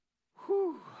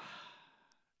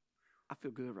I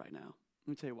feel good right now. Let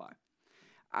me tell you why.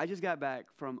 I just got back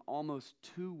from almost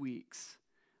 2 weeks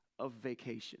of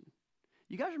vacation.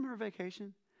 You guys remember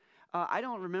vacation? I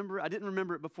didn't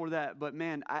remember it before that, but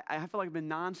man, I feel like I've been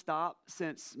nonstop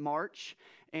since March.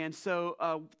 And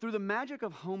so through the magic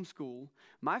of homeschool,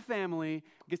 my family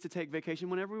gets to take vacation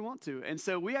whenever we want to. And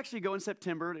so we actually go in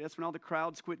September. That's when all the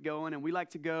crowds quit going. And we like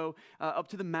to go up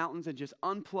to the mountains and just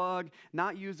unplug,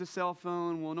 not use the cell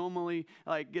phone. We'll normally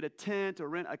get a tent or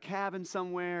rent a cabin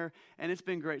somewhere. And it's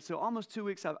been great. So almost 2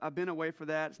 weeks I've been away for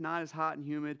that. It's not as hot and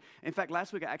humid. In fact,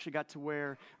 last week I actually got to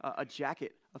wear a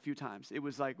jacket a few times. It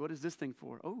was like, what is this thing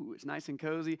for? Oh, it's nice and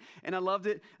cozy. And I loved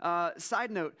it.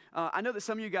 Side note, I know that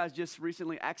some of you guys just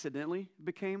recently accidentally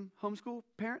became homeschool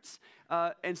parents.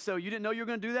 And so you didn't know you were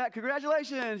going to do that.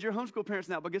 Congratulations, you're homeschool parents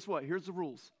now. But guess what? Here's the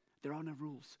rules. There are no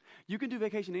rules. You can do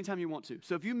vacation anytime you want to.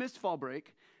 So if you missed fall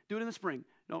break, do it in the spring.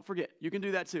 Don't forget, you can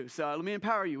do that too. So let me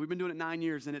empower you. We've been doing it 9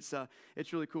 years, and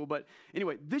it's really cool. But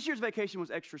anyway, this year's vacation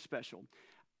was extra special.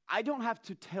 I don't have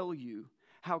to tell you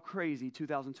how crazy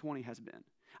 2020 has been.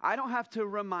 I don't have to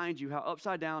remind you how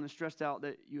upside down and stressed out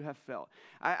that you have felt.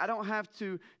 I don't have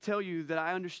to tell you that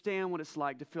I understand what it's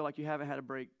like to feel like you haven't had a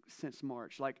break since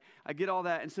March. I get all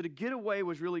that. And so to get away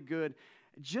was really good.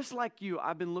 Just like you,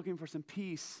 I've been looking for some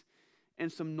peace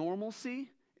and some normalcy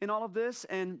in all of this.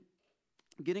 And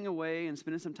getting away and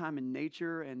spending some time in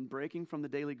nature and breaking from the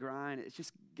daily grind, it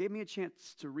just gave me a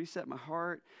chance to reset my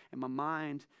heart and my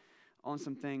mind on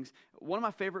some things. One of my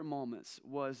favorite moments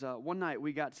was one night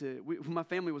my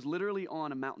family was literally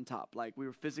on a mountaintop. We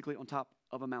were physically on top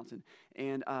of a mountain.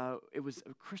 And it was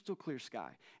a crystal clear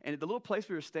sky. And the little place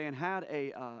we were staying had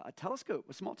a telescope,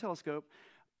 a small telescope.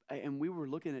 And we were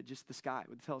looking at just the sky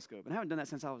with the telescope. And I haven't done that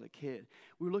since I was a kid.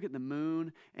 We were looking at the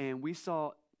moon, and we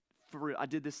saw, for real, I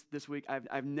did this week.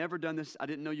 I've never done this. I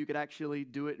didn't know you could actually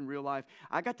do it in real life.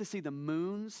 I got to see the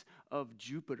moons of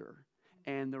Jupiter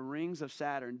and the rings of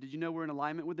Saturn. Did you know we're in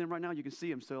alignment with them right now? You can see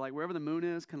them. So wherever the moon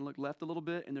is, kind of look left a little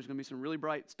bit, and there's going to be some really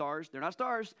bright stars. They're not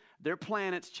stars. They're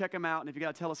planets. Check them out. And if you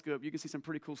got a telescope, you can see some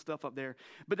pretty cool stuff up there.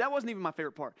 But that wasn't even my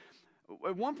favorite part.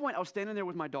 At one point, I was standing there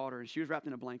with my daughter, and she was wrapped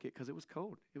in a blanket because it was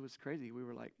cold. It was crazy. We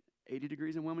were 80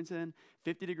 degrees in Wilmington,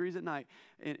 50 degrees at night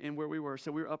in where we were.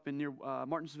 So we were up in near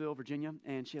Martinsville, Virginia,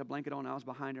 and she had a blanket on. I was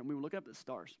behind her, and we were looking up at the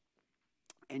stars.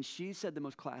 And she said the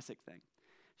most classic thing.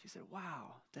 She said,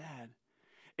 "Wow, Dad,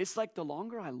 it's like the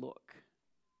longer I look,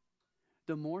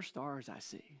 the more stars I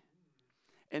see."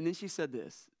 And then she said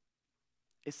this,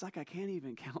 "It's like I can't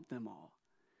even count them all."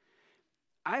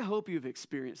 I hope you've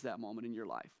experienced that moment in your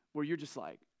life where you're just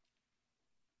like,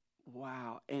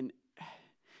 wow. And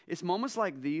it's moments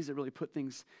like these that really put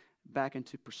things back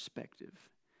into perspective.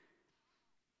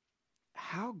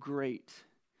 How great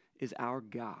is our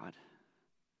God?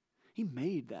 He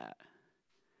made that.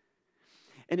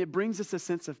 And it brings us a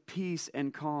sense of peace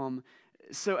and calm.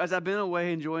 So as I've been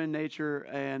away enjoying nature,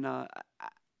 and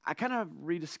I kind of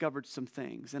rediscovered some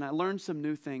things, and I learned some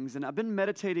new things, and I've been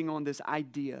meditating on this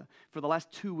idea for the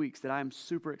last 2 weeks that I'm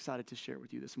super excited to share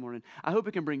with you this morning. I hope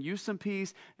it can bring you some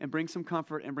peace and bring some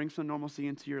comfort and bring some normalcy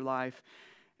into your life.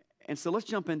 And so let's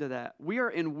jump into that. We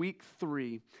are in week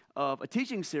 3 of a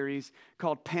teaching series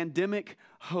called Pandemic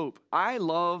Hope. I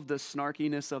love the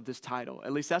snarkiness of this title.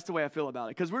 At least that's the way I feel about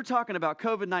it. Because we're talking about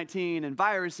COVID-19 and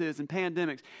viruses and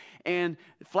pandemics and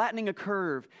flattening a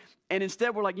curve. And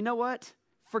instead we're like, you know what?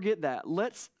 Forget that.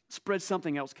 Let's spread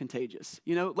something else contagious.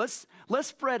 Let's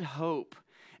spread hope.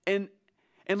 And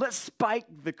let's spike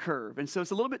the curve. And so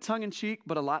it's a little bit tongue-in-cheek,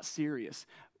 but a lot serious.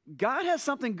 God has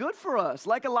something good for us,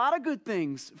 like a lot of good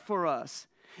things for us.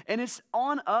 And it's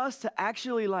on us to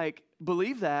actually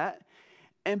believe that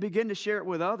and begin to share it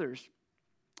with others.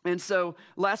 And so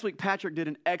last week, Patrick did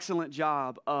an excellent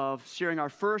job of sharing our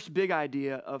first big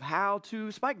idea of how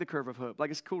to spike the curve of hope.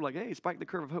 It's cool, hey, spike the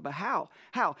curve of hope, but how?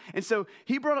 How? And so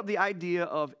he brought up the idea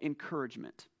of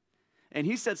encouragement. And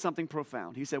he said something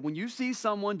profound. He said, when you see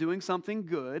someone doing something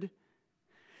good,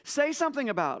 say something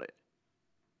about it.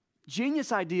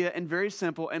 Genius idea and very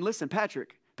simple. And listen,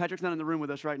 Patrick's not in the room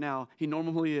with us right now. He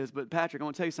normally is. But Patrick, I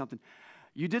want to tell you something.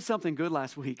 You did something good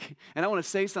last week. And I want to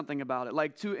say something about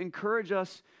it. To encourage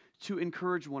us to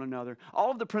encourage one another.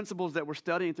 All of the principles that we're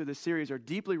studying through this series are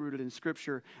deeply rooted in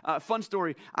Scripture. Fun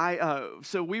story.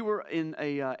 So we were in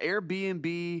a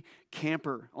Airbnb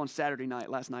camper on Saturday night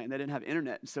last night, and they didn't have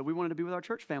internet. And so we wanted to be with our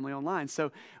church family online.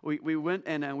 So we went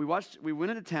and we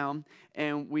went into town,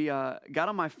 and we got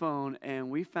on my phone, and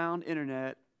we found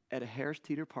internet at a Harris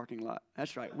Teeter parking lot.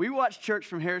 That's right. We watched church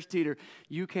from Harris Teeter.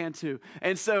 You can too.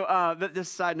 And so just a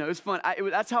side note, it's fun.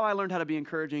 That's how I learned how to be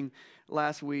encouraging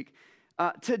last week.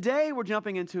 Today, we're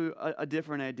jumping into a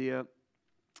different idea.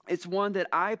 It's one that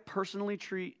I personally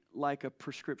treat like a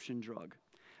prescription drug.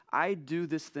 I do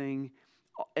this thing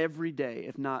every day,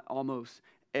 if not almost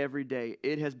every day.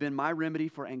 It has been my remedy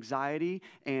for anxiety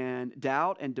and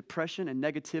doubt and depression and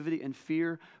negativity and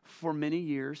fear for many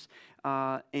years.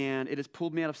 And it has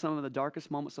pulled me out of some of the darkest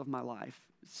moments of my life,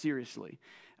 seriously.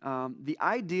 The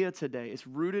idea today is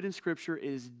rooted in Scripture. It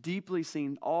is deeply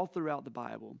seen all throughout the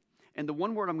Bible. And the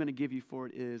one word I'm going to give you for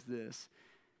it is this: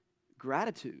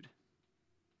 gratitude.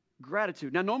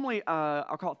 Gratitude. Now, normally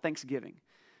I'll call it thanksgiving.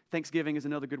 Thanksgiving is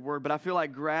another good word, but I feel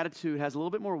like gratitude has a little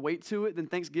bit more weight to it than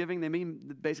Thanksgiving. They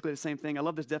mean basically the same thing. I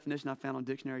love this definition I found on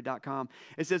dictionary.com.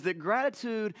 It says that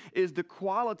gratitude is the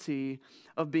quality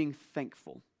of being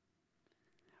thankful,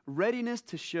 readiness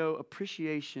to show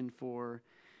appreciation for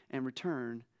and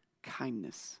return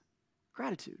kindness.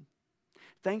 Gratitude.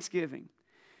 Thanksgiving.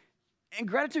 And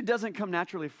gratitude doesn't come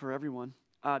naturally for everyone.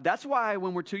 That's why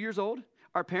when we're 2 years old,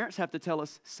 our parents have to tell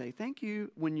us, say thank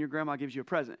you when your grandma gives you a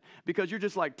present. Because you're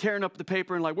just like tearing up the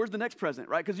paper and like, where's the next present,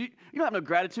 right? Because you don't have no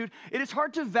gratitude. It is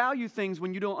hard to value things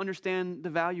when you don't understand the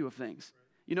value of things.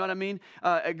 You know what I mean?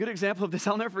 A good example of this,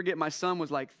 I'll never forget, my son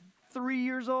was like 3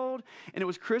 years old, and it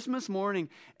was Christmas morning,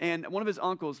 and one of his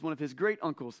uncles, one of his great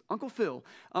uncles, Uncle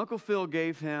Phil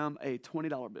gave him a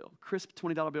 $20 bill, crisp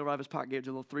 $20 bill right out of his pocket, gave it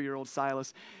to a little 3-year-old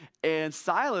Silas, and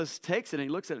Silas takes it, and he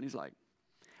looks at it, and he's like,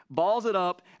 balls it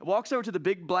up, walks over to the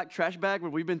big black trash bag where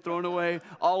we've been throwing away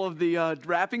all of the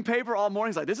wrapping paper all morning.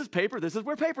 He's like, this is paper. This is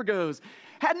where paper goes.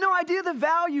 Had no idea the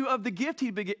value of the gift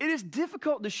he'd been getting. It is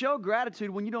difficult to show gratitude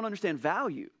when you don't understand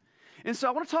value. And so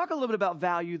I want to talk a little bit about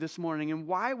value this morning and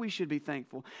why we should be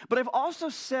thankful. But I've also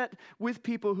sat with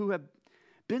people who have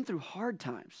been through hard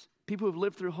times, people who have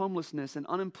lived through homelessness and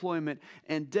unemployment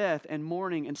and death and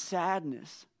mourning and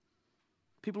sadness,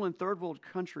 people in third world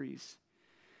countries.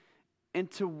 And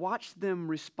to watch them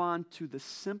respond to the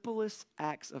simplest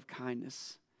acts of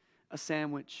kindness, a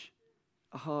sandwich,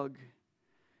 a hug,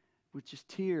 with just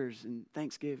tears and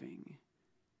thanksgiving.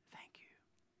 Thank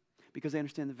you. Because they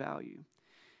understand the value.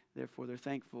 Therefore, they're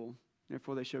thankful.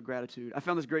 Therefore, they show gratitude. I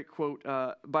found this great quote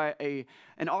by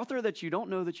an author that you don't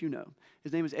know that you know.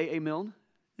 His name is A.A. Milne.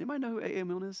 Anybody know who A.A.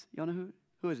 Milne is? Y'all know who?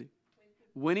 Who is he?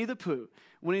 Winnie the Pooh.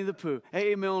 Winnie the Pooh.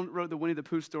 A.A. Milne wrote the Winnie the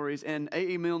Pooh stories, and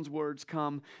A.A. Milne's words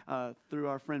come through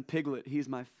our friend Piglet. He's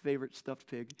my favorite stuffed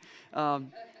pig.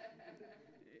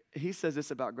 He says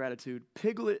this about gratitude.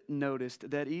 Piglet noticed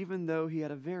that even though he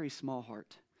had a very small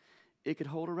heart, it could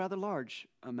hold a rather large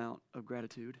amount of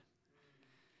gratitude.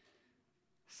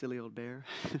 Silly old bear.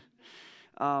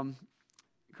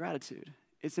 Gratitude.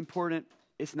 It's important.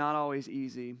 It's not always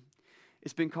easy.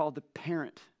 It's been called the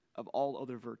parent of all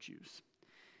other virtues.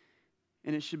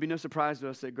 And it should be no surprise to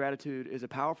us that gratitude is a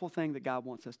powerful thing that God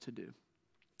wants us to do.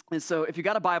 And so if you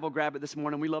got a Bible, grab it this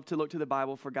morning. We love to look to the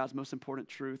Bible for God's most important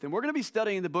truth. And we're going to be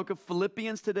studying the book of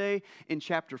Philippians today in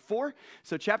chapter 4.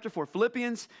 So chapter 4,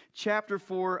 Philippians chapter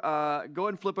 4, go ahead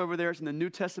and flip over there. It's in the New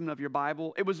Testament of your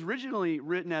Bible. It was originally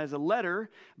written as a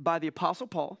letter by the Apostle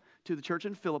Paul to the church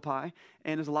in Philippi,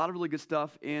 and there's a lot of really good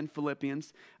stuff in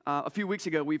Philippians. A few weeks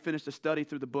ago, we finished a study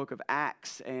through the book of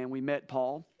Acts, and we met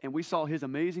Paul, and we saw his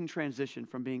amazing transition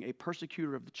from being a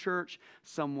persecutor of the church,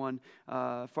 someone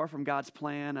far from God's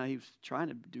plan. He was trying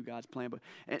to do God's plan,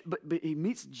 but he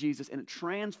meets Jesus, and it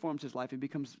transforms his life. He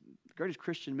becomes the greatest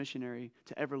Christian missionary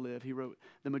to ever live. He wrote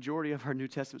the majority of our New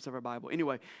Testaments of our Bible.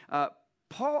 Anyway,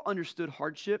 Paul understood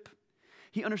hardship.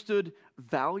 He understood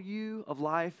value of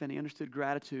life, and he understood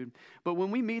gratitude. But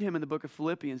when we meet him in the book of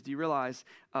Philippians, do you realize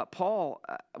Paul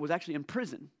was actually in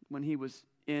prison when he was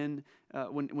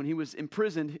when he was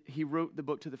imprisoned? He wrote the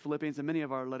book to the Philippians and many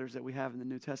of our letters that we have in the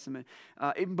New Testament.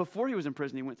 Even before he was in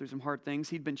prison, he went through some hard things.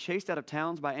 He'd been chased out of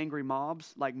towns by angry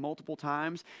mobs like multiple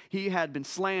times. He had been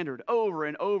slandered over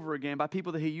and over again by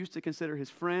people that he used to consider his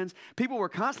friends. People were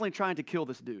constantly trying to kill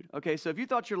this dude. Okay, so if you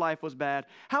thought your life was bad,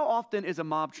 how often is a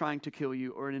mob trying to kill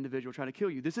you or an individual trying to kill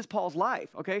you? This is Paul's life,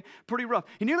 okay? Pretty rough.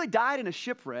 He nearly died in a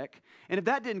shipwreck, and if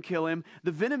that didn't kill him,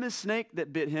 the venomous snake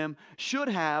that bit him should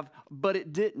have, but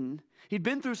it didn't. He'd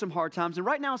been through some hard times, and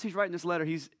right now as he's writing this letter,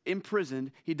 he's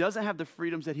imprisoned. He doesn't have the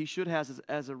freedoms that he should have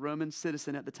as a Roman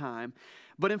citizen at the time.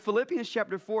 But in Philippians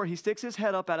chapter 4, he sticks his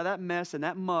head up out of that mess and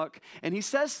that muck, and he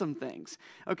says some things.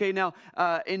 Okay, now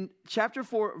in chapter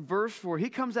 4, verse 4, he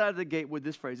comes out of the gate with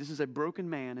this phrase. This is a broken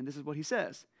man, and this is what he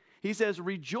says. He says,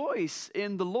 "Rejoice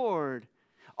in the Lord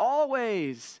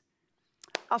always."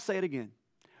 I'll say it again.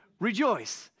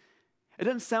 Rejoice. It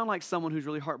doesn't sound like someone who's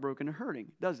really heartbroken or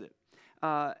hurting, does it?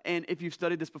 And if you've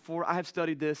studied this before, I have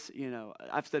studied this,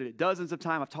 I've studied it dozens of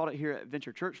times. I've taught it here at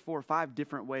Venture Church 4 or 5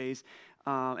 different ways.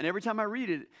 And every time I read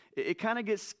it, it kind of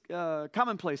gets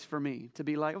commonplace for me to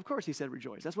be like, of course he said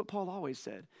rejoice. That's what Paul always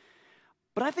said.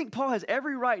 But I think Paul has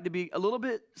every right to be a little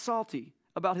bit salty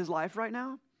about his life right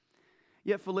now.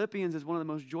 Yet Philippians is one of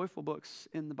the most joyful books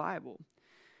in the Bible.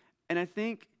 And I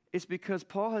think it's because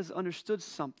Paul has understood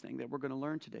something that we're going to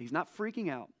learn today. He's not freaking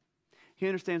out. He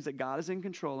understands that God is in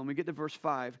control. And we get to verse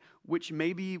 5, which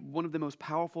may be one of the most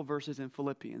powerful verses in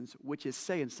Philippians, which is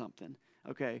saying something.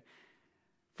 Okay.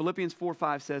 Philippians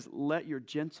 4:5 says, let your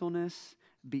gentleness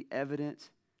be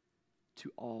evident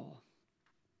to all.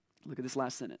 Look at this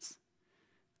last sentence.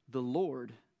 The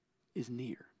Lord is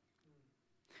near.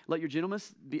 Let your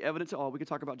gentleness be evident to all. We could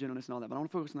talk about gentleness and all that, but I want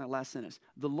to focus on that last sentence.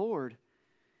 The Lord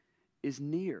is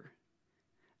near.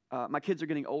 My kids are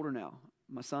getting older now.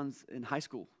 My son's in high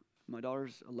school. My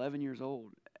daughter's 11 years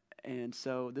old. And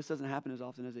so this doesn't happen as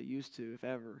often as it used to, if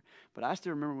ever. But I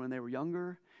still remember when they were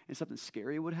younger and something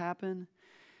scary would happen.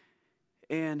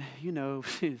 And,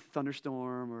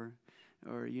 thunderstorm or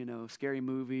scary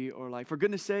movie, or like, for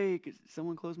goodness sake,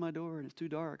 someone closed my door and it's too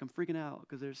dark. I'm freaking out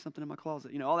because there's something in my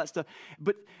closet, all that stuff.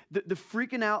 But the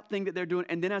freaking out thing that they're doing,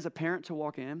 and then as a parent to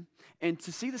walk in and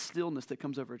to see the stillness that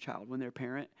comes over a child when their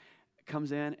parent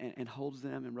comes in and holds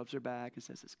them and rubs their back and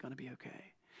says, it's going to be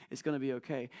okay. It's going to be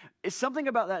okay. It's something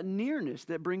about that nearness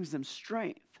that brings them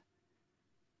strength.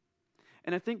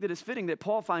 And I think that it's fitting that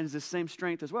Paul finds this same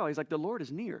strength as well. He's like, the Lord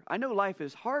is near. I know life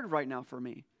is hard right now for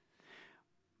me,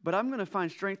 but I'm going to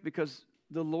find strength because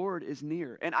the Lord is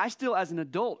near. And I still, as an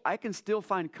adult, I can still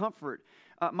find comfort.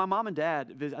 My mom and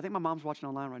dad visit. I think my mom's watching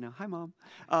online right now. Hi, Mom.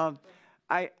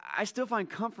 I still find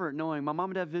comfort knowing my mom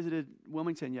and dad visited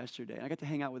Wilmington yesterday. And I got to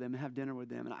hang out with them and have dinner with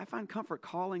them. And I find comfort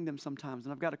calling them sometimes.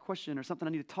 And I've got a question or something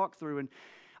I need to talk through. And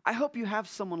I hope you have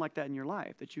someone like that in your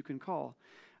life that you can call.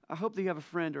 I hope that you have a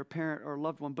friend or a parent or a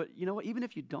loved one. But you know what? Even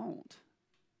if you don't,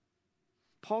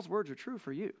 Paul's words are true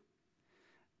for you.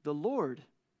 The Lord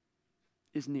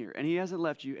is near, and he hasn't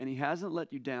left you, and he hasn't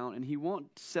let you down, and he won't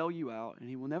sell you out, and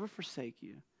he will never forsake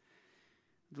you.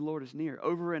 The Lord is near.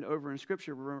 Over and over in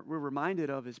Scripture, we're reminded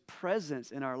of his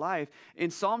presence in our life.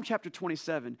 In Psalm chapter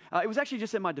 27, it was actually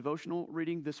just in my devotional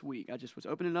reading this week. I just was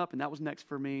opening up, and that was next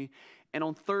for me. And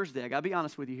on Thursday, I got to be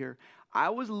honest with you here, I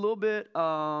was a little bit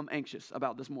anxious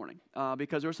about this morning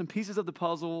because there were some pieces of the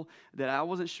puzzle that I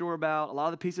wasn't sure about, a lot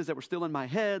of the pieces that were still in my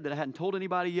head that I hadn't told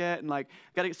anybody yet. And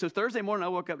so Thursday morning, I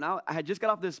woke up, and I had just got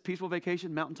off this peaceful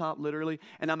vacation, mountaintop, literally,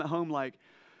 and I'm at home like,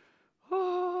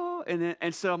 oh.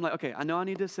 And so I'm like, okay, I know I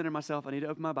need to center myself. I need to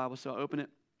open my Bible, so I open it.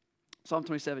 Psalm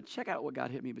 27. Check out what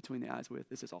God hit me between the eyes with.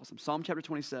 This is awesome. Psalm chapter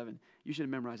 27. You should have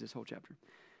memorized this whole chapter.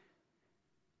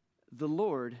 The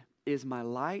Lord is my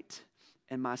light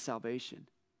and my salvation.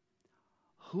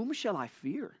 Whom shall I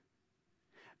fear?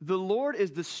 The Lord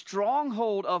is the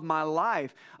stronghold of my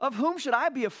life. Of whom should I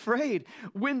be afraid?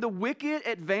 When the wicked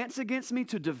advance against me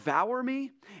to devour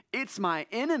me, it's my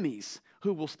enemies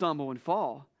who will stumble and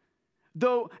fall.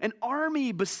 Though an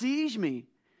army besiege me,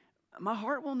 my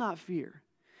heart will not fear.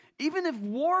 Even if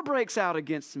war breaks out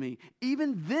against me,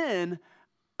 even then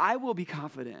I will be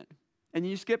confident. And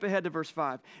you skip ahead to verse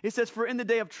 5. It says, for in the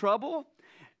day of trouble,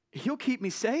 he'll keep me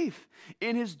safe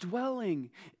in his dwelling.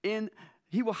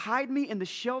 He will hide me in the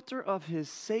shelter of his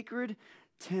sacred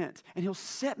tent, and he'll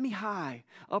set me high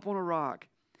up on a rock.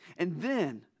 And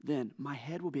then my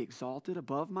head will be exalted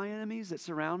above my enemies that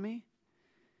surround me.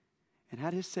 And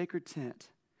at his sacred tent,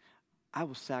 I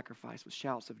will sacrifice with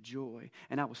shouts of joy,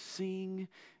 and I will sing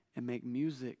and make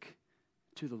music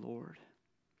to the Lord.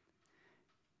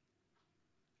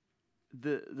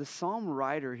 The psalm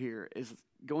writer here is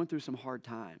going through some hard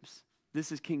times.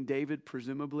 This is King David,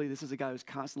 presumably. This is a guy who's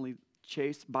constantly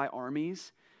chased by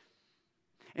armies.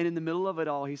 And in the middle of it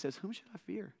all, he says, whom should I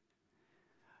fear?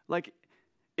 Like,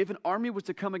 if an army was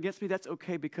to come against me, that's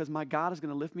okay because my God is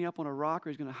going to lift me up on a rock, or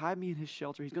he's going to hide me in his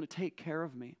shelter. He's going to take care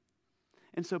of me.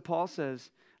 And so Paul says,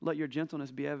 let your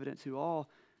gentleness be evident to all.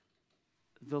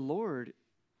 The Lord,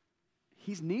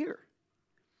 he's near.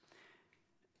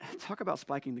 Talk about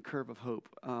spiking the curve of hope.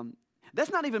 That's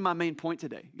not even my main point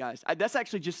today, guys. That's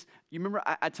actually just, you remember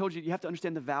I told you have to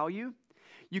understand the value.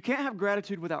 You can't have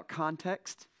gratitude without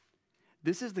context.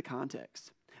 This is the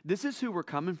context. This is who we're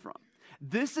coming from.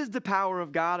 This is the power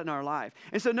of God in our life.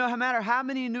 And so no matter how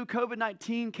many new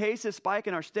COVID-19 cases spike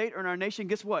in our state or in our nation,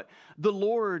 guess what? The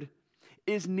Lord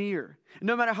is near.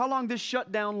 No matter how long this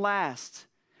shutdown lasts,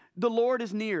 the Lord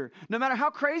is near. No matter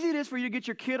how crazy it is for you to get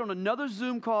your kid on another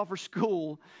Zoom call for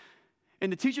school,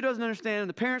 and the teacher doesn't understand, and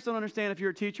the parents don't understand if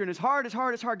you're a teacher, and it's hard,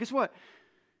 guess what?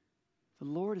 The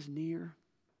Lord is near.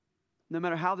 no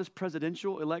matter how this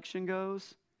presidential election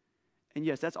goes, and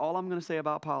yes, that's all I'm going to say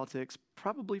about politics,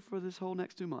 probably for this whole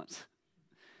next 2 months.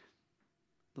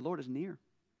 The Lord is near.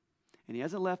 And he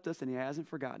hasn't left us and he hasn't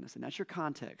forgotten us. And that's your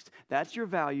context. That's your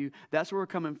value. That's where we're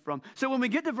coming from. So when we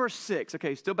get to verse 6,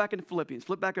 okay, still back into Philippians.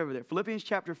 Flip back over there. Philippians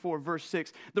chapter 4, verse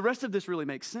 6. The rest of this really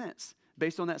makes sense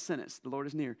based on that sentence. The Lord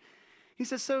is near. He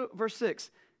says, so verse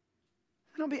 6,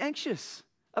 don't be anxious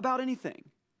about anything.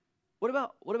 What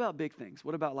about big things?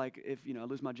 What about like if, I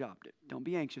lose my job? Don't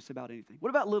be anxious about anything.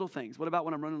 What about little things? What about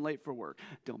when I'm running late for work?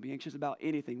 Don't be anxious about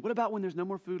anything. What about when there's no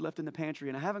more food left in the pantry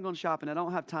and I haven't gone shopping, I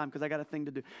don't have time because I got a thing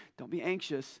to do? Don't be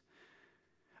anxious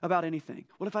about anything.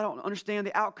 What if I don't understand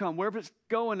the outcome? Wherever it's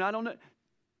going, I don't know.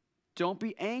 Don't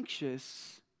be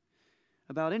anxious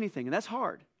about anything. And that's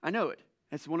hard. I know it.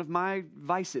 That's one of my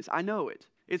vices. I know it.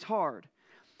 It's hard.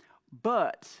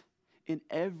 But in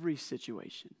every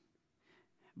situation,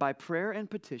 by prayer and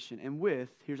petition, and with,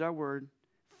 here's our word,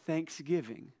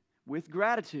 thanksgiving, with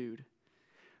gratitude,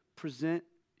 present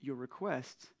your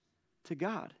requests to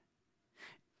God.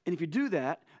 And if you do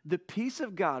that, the peace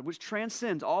of God, which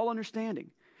transcends all understanding,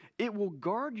 it will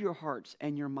guard your hearts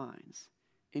and your minds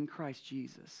in Christ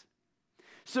Jesus.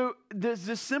 So there's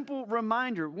this simple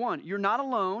reminder. One, you're not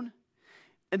alone.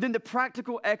 And then the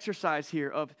practical exercise here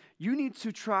of you need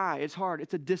to try. It's hard.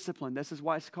 It's a discipline. This is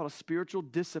why it's called a spiritual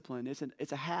discipline.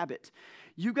 It's a habit.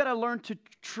 You've got to learn to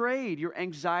trade your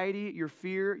anxiety, your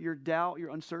fear, your doubt,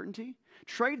 your uncertainty.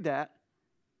 Trade that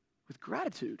with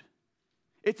gratitude.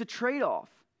 It's a trade-off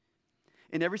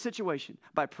in every situation.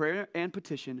 By prayer and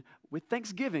petition, with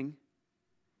thanksgiving,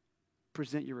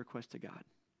 present your request to God.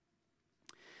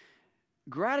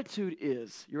 Gratitude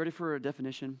is, you ready for a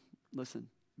definition? Listen.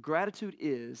 Gratitude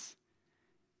is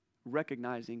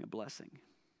recognizing a blessing.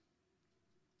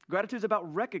 Gratitude is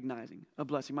about recognizing a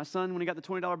blessing. My son, when he got the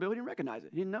 $20 bill, he didn't recognize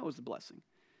it. He didn't know it was a blessing.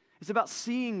 It's about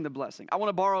seeing the blessing. I want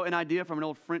to borrow an idea from an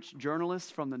old French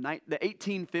journalist from the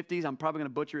 1850s. I'm probably going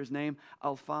to butcher his name,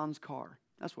 Alphonse Karr.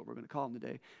 That's what we're going to call him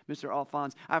today, Mr.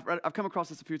 Alphonse. I've come across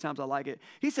this a few times. I like it.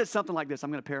 He says something like this.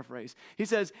 I'm going to paraphrase. He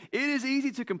says, it is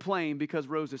easy to complain because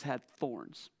roses had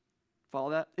thorns.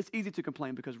 Follow that? It's easy to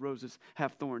complain because roses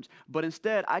have thorns. But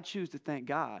instead, I choose to thank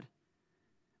God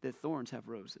that thorns have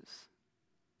roses.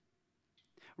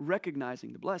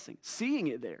 Recognizing the blessing, seeing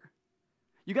it there.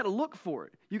 You got to look for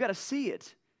it. You got to see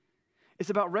it. It's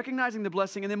about recognizing the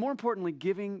blessing and then more importantly,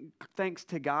 giving thanks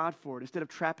to God for it instead of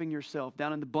trapping yourself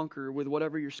down in the bunker with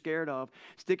whatever you're scared of,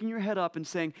 sticking your head up and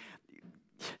saying,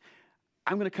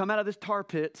 I'm going to come out of this tar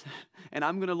pit and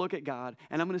I'm going to look at God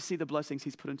and I'm going to see the blessings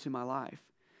he's put into my life.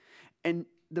 And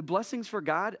the blessings from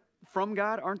God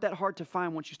aren't that hard to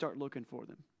find once you start looking for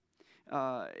them.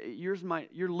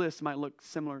 Your list might look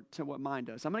similar to what mine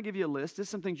does. I'm going to give you a list. There's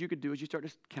some things you could do as you start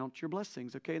to count your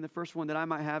blessings, okay? And the first one that I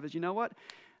might have is, you know what?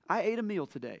 I ate a meal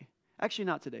today. Actually,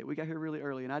 not today. We got here really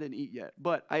early, and I didn't eat yet.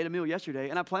 But I ate a meal yesterday,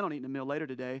 and I plan on eating a meal later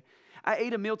today. I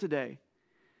ate a meal today.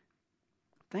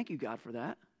 Thank you, God, for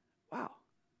that. Wow.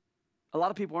 A lot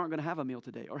of people aren't going to have a meal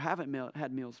today or haven't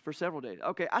had meals for several days.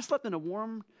 Okay, I slept in a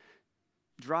warm,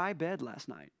 dry bed last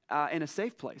night in a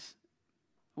safe place.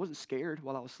 I wasn't scared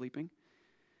while I was sleeping.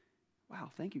 Wow,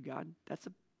 thank you, God. That's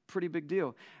a pretty big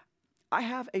deal. I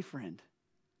have a friend.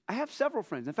 I have several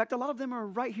friends. In fact, a lot of them are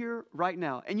right here, right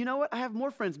now. And you know what? I have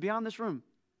more friends beyond this room.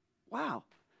 Wow.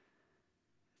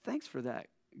 Thanks for that,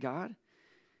 God.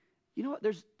 You know what?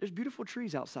 There's beautiful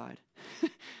trees outside.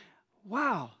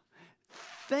 Wow.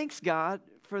 Thanks, God,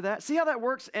 for that. See how that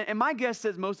works? And my guess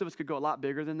is most of us could go a lot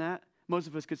bigger than that. Most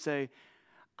of us could say,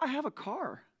 I have a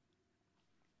car.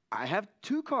 I have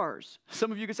 2 cars.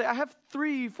 Some of you could say, I have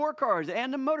 3, 4 cars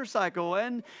and a motorcycle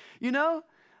and,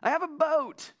 I have a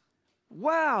boat.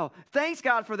 Wow. Thanks,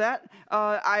 God, for that.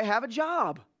 I have a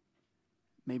job.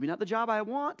 Maybe not the job I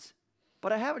want,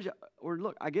 but I have a job. Or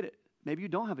look, I get it. Maybe you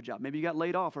don't have a job. Maybe you got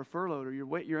laid off or furloughed or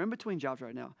you're in between jobs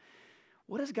right now.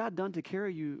 What has God done to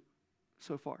carry you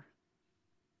so far?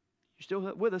 You're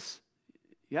still with us.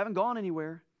 You haven't gone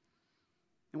anywhere.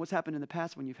 And what's happened in the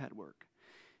past when you've had work?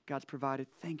 God's provided.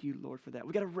 Thank you, Lord, for that.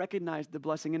 We got to recognize the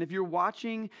blessing. And if you're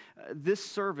watching this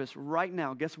service right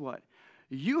now, guess what?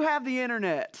 You have the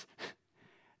internet.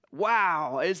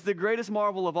 Wow, it's the greatest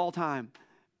marvel of all time.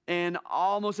 And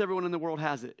almost everyone in the world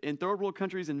has it. In third world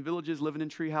countries and villages living in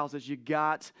tree houses, you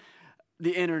got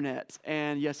the internet.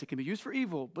 And yes, it can be used for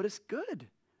evil, but it's good.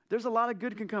 There's a lot of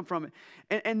good can come from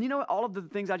it. And you know what? All of the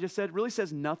things I just said really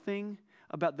says nothing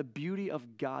about the beauty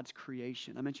of God's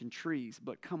creation. I mentioned trees,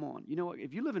 but come on. You know what?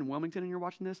 If you live in Wilmington and you're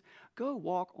watching this, go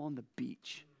walk on the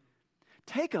beach.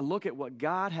 take a look at what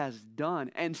God has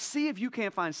done and see if you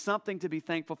can't find something to be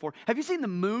thankful for. Have you seen the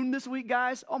moon this week,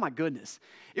 guys? Oh my goodness.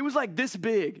 It was like this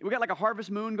big. We got like a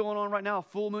harvest moon going on right now, a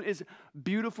full moon. It's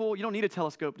beautiful. You don't need a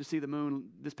telescope to see the moon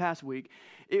this past week.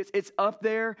 It's up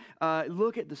there.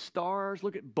 Look at the stars,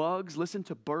 look at bugs, listen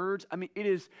to birds. I mean, it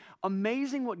is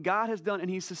amazing what God has done, and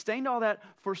He's sustained all that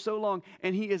for so long,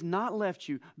 and He has not left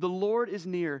you. The Lord is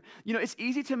near. You know, it's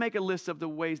easy to make a list of the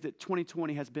ways that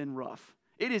 2020 has been rough.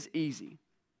 It is easy.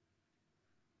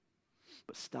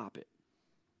 But stop it.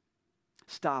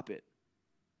 Stop it.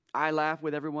 I laugh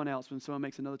with everyone else when someone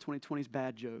makes another 2020's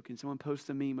bad joke and someone posts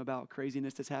a meme about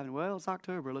craziness that's happening. Well, it's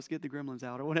October. Let's get the gremlins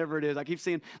out or whatever it is. I keep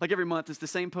seeing, like every month, it's the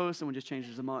same post. Someone just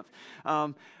changes the month.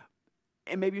 And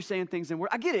maybe you're saying things in word.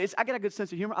 I get it. I get a good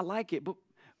sense of humor. I like it. But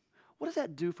what does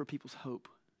that do for people's hope?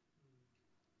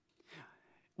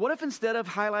 What if instead of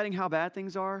highlighting how bad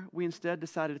things are, we instead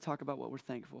decided to talk about what we're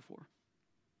thankful for?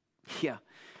 Yeah.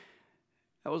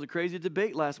 That was a crazy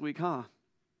debate last week, huh?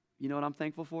 You know what I'm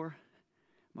thankful for?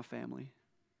 My family.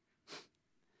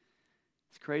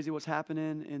 It's crazy what's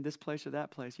happening in this place or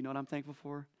that place. You know what I'm thankful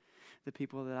for? The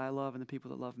people that I love and the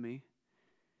people that love me.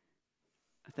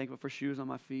 I'm thankful for shoes on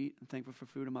my feet. I'm thankful for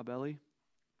food in my belly.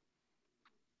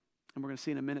 And we're going to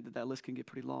see in a minute that list can get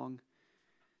pretty long,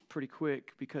 pretty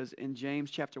quick, because in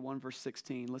James chapter 1, verse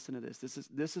 16, listen to this.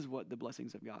 This is what the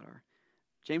blessings of God are.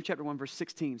 James chapter 1, verse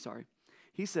 16,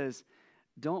 he says,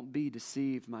 don't be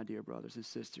deceived, my dear brothers and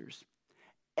sisters.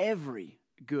 Every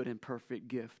good and perfect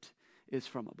gift is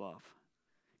from above,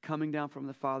 coming down from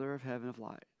the Father of heaven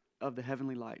of the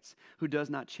heavenly lights, who does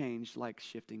not change like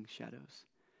shifting shadows.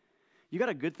 You got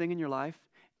a good thing in your life.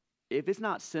 If it's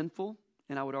not sinful,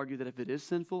 and I would argue that if it is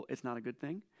sinful, it's not a good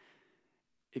thing.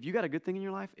 If you got a good thing in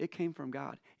your life, it came from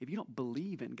God. If you don't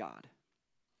believe in God,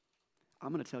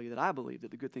 I'm going to tell you that I believe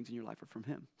that the good things in your life are from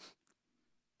Him.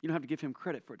 You don't have to give Him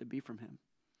credit for it to be from Him.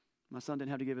 My son didn't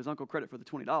have to give his uncle credit for the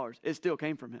 $20. It still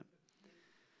came from Him.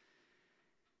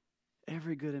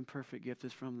 Every good and perfect gift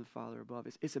is from the Father above.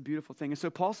 It's a beautiful thing. And so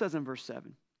Paul says in verse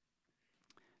 7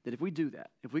 that if we do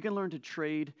that, if we can learn to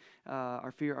trade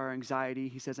our fear, our anxiety,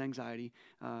 he says anxiety,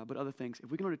 but other things, if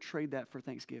we can learn to trade that for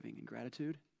thanksgiving and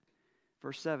gratitude,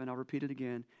 verse 7, I'll repeat it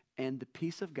again, and the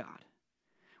peace of God,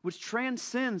 which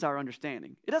transcends our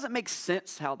understanding. It doesn't make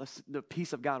sense how the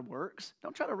peace of God works.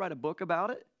 Don't try to write a book about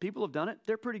it. People have done it.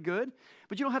 They're pretty good.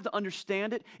 But you don't have to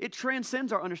understand it. It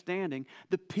transcends our understanding.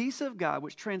 The peace of God,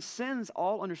 which transcends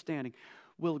all understanding,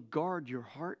 will guard your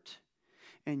heart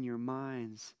and your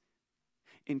minds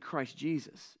in Christ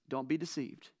Jesus. Don't be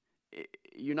deceived.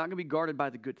 You're not going to be guarded by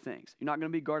the good things. You're not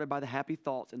going to be guarded by the happy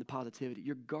thoughts and the positivity.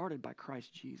 You're guarded by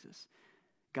Christ Jesus,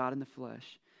 God in the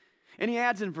flesh. And he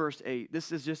adds in verse 8,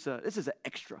 this is an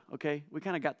extra, okay? We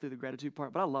kind of got through the gratitude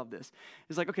part, but I love this.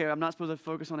 It's like, okay, I'm not supposed to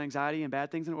focus on anxiety and bad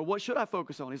things. Well, what should I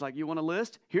focus on? He's like, you want a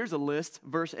list? Here's a list,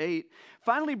 verse 8.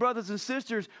 Finally, brothers and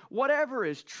sisters, whatever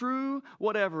is true,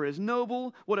 whatever is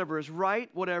noble, whatever is right,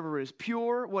 whatever is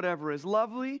pure, whatever is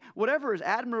lovely, whatever is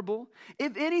admirable,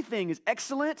 if anything is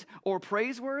excellent or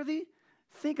praiseworthy,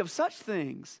 think of such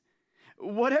things.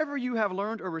 Whatever you have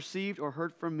learned or received or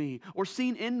heard from me or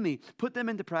seen in me, put them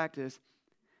into practice.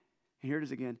 And here it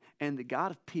is again. And the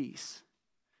God of peace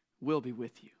will be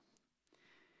with you.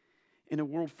 In a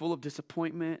world full of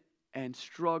disappointment and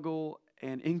struggle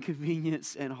and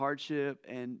inconvenience and hardship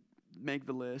and make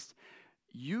the list,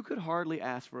 you could hardly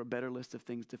ask for a better list of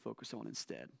things to focus on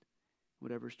instead.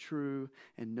 Whatever is true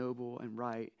and noble and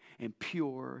right and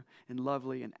pure and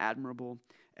lovely and admirable,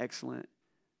 excellent,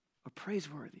 or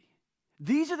praiseworthy.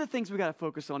 These are the things we got to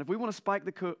focus on. If we want to spike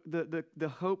the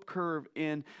hope curve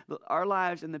in our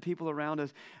lives and the people around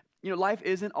us, you know, life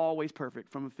isn't always perfect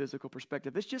from a physical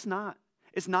perspective. It's just not.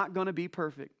 It's not going to be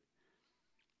perfect.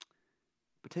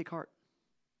 But take heart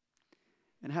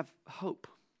and have hope.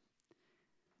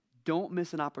 Don't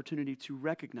miss an opportunity to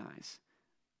recognize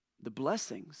the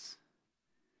blessings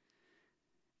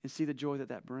and see the joy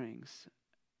that brings.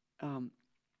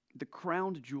 The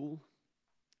crowned jewel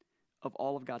of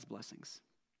all of God's blessings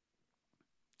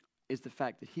is the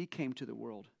fact that He came to the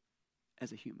world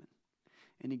as a human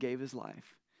and He gave His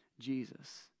life,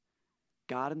 Jesus,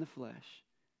 God in the flesh,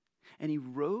 and He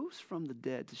rose from the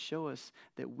dead to show us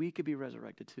that we could be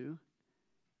resurrected too,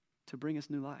 to bring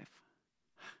us new life.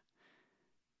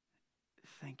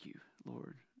 Thank you,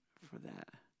 Lord, for that.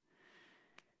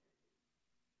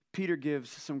 Peter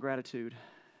gives some gratitude.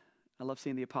 I love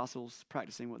seeing the apostles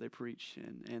practicing what they preach.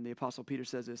 And the apostle Peter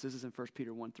says this. This is in 1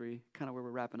 Peter 1:3, kind of where we're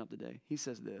wrapping up today. He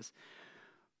says this: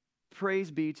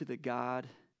 praise be to the God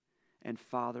and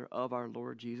Father of our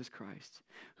Lord Jesus Christ,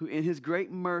 who in His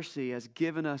great mercy has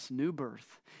given us new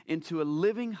birth into a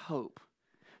living hope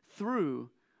through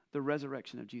the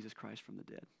resurrection of Jesus Christ from the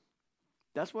dead.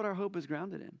 That's what our hope is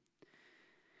grounded in.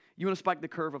 You want to spike the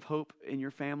curve of hope in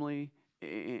your family,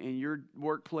 in your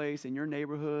workplace, in your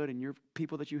neighborhood, in your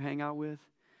people that you hang out with?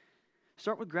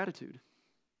 Start with gratitude.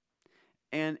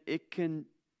 And it can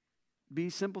be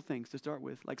simple things to start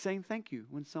with, like saying thank you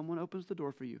when someone opens the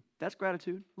door for you. That's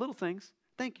gratitude. Little things.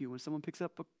 Thank you when someone picks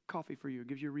up a coffee for you,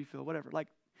 gives you a refill, whatever. Like,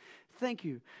 thank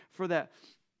you for that.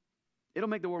 It'll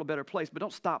make the world a better place, but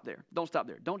don't stop there. Don't stop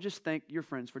there. Don't just thank your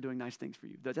friends for doing nice things for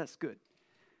you. That's good.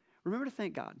 Remember to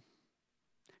thank God.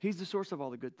 He's the source of all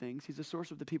the good things. He's the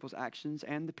source of the people's actions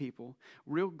and the people.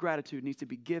 Real gratitude needs to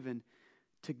be given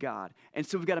to God. And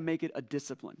so we've got to make it a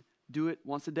discipline. Do it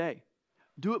once a day.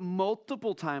 Do it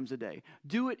multiple times a day.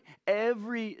 Do it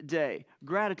every day.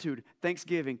 Gratitude,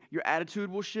 thanksgiving. Your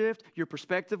attitude will shift. Your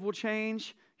perspective will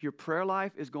change. Your prayer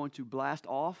life is going to blast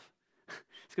off.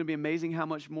 It's going to be amazing how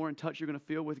much more in touch you're going to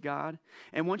feel with God.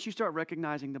 And once you start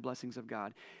recognizing the blessings of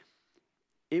God,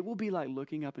 it will be like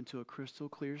looking up into a crystal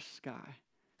clear sky,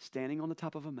 standing on the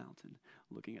top of a mountain,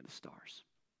 looking at the stars.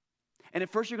 And at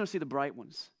first you're going to see the bright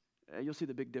ones. You'll see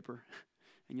the Big Dipper,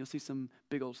 and you'll see some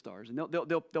big old stars, and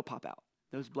they'll pop out,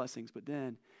 those blessings. But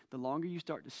then the longer you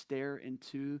start to stare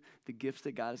into the gifts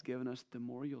that God has given us, the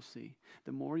more you'll see.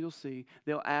 The more you'll see,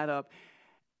 they'll add up,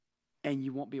 and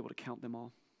you won't be able to count them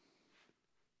all.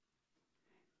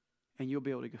 And you'll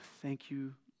be able to go, thank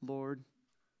you, Lord,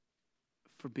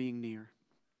 for being near.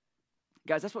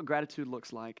 Guys, that's what gratitude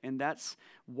looks like, and that's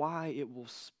why it will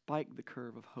spike the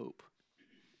curve of hope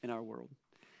in our world.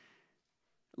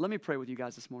 Let me pray with you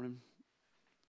guys this morning.